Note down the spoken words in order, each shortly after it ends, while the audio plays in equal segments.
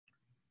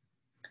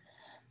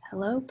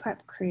Hello,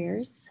 prep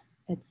careers.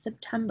 It's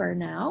September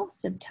now,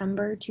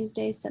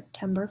 Tuesday,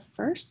 September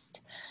 1st,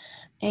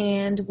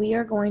 and we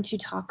are going to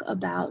talk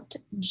about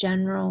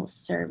general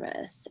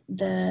service.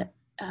 The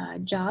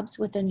jobs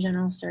within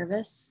general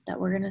service that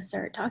we're going to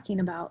start talking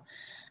about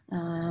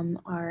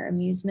are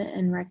amusement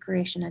and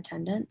recreation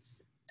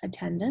attendants,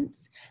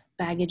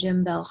 baggage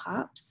and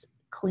bellhops,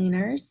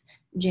 cleaners,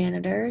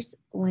 janitors,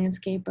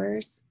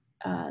 landscapers,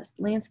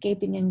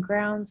 landscaping and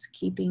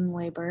groundskeeping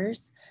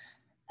laborers,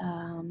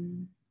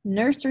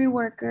 nursery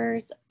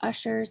workers,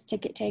 ushers,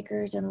 ticket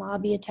takers, and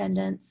lobby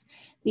attendants,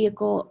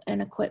 vehicle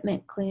and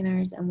equipment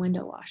cleaners, and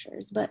window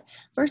washers. But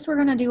first, we're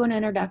going to do an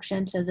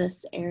introduction to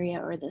this area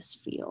or this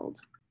field.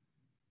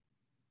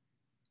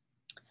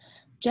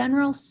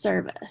 General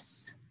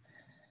service.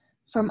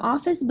 From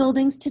office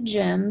buildings to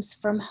gyms,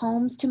 from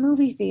homes to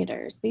movie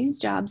theaters, these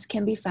jobs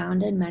can be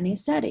found in many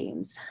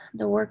settings.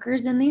 The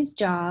workers in these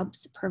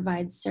jobs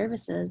provide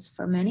services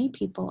for many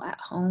people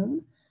at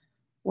home,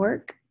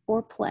 work,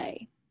 or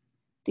play.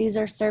 These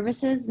are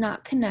services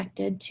not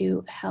connected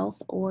to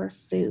health or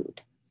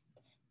food.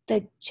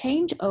 The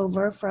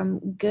changeover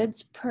from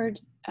goods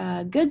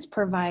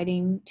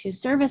providing to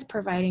service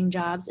providing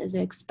jobs is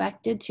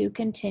expected to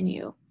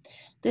continue.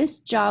 This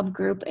job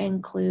group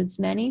includes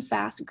many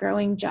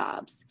fast-growing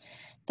jobs.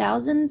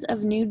 Thousands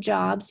of new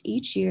jobs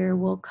each year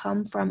will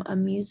come from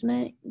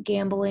amusement,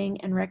 gambling,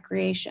 and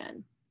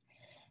recreation.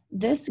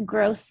 This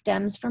growth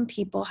stems from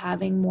people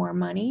having more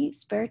money,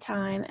 spare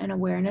time, and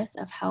awareness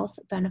of health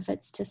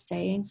benefits to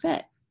staying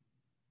fit.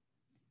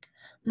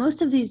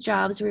 Most of these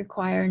jobs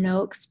require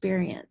no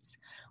experience.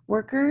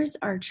 Workers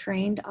are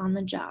trained on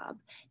the job.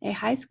 A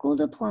high school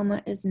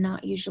diploma is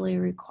not usually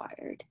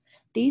required.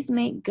 These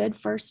make good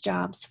first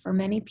jobs for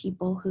many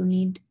people who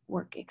need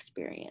work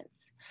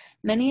experience.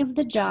 Many of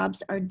the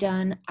jobs are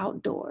done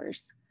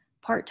outdoors.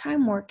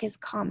 Part-time work is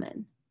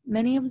common.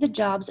 Many of the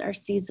jobs are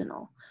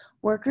seasonal.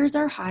 Workers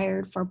are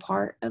hired for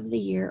part of the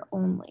year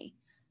only.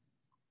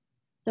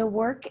 The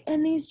work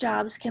in these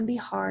jobs can be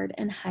hard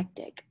and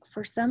hectic.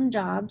 For some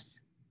jobs,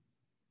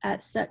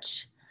 at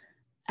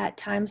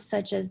times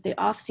such as the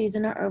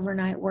off-season or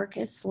overnight, work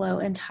is slow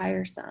and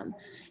tiresome.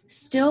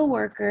 Still,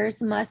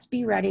 workers must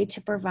be ready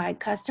to provide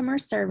customer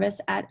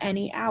service at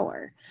any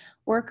hour.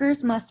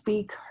 Workers must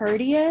be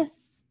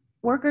courteous.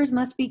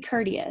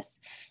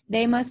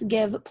 They must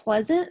give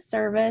pleasant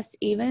service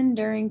even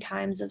during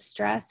times of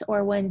stress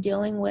or when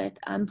dealing with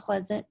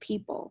unpleasant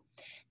people.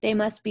 They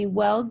must be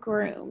well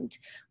groomed.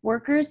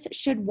 Workers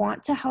should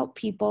want to help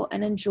people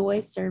and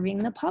enjoy serving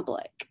the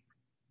public.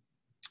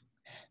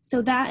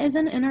 So that is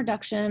an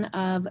introduction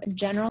of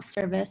general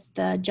service,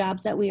 the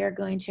jobs that we are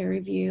going to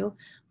review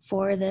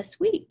for this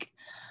week.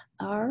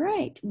 All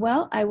right,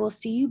 well, I will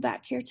see you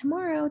back here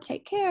tomorrow.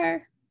 Take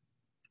care.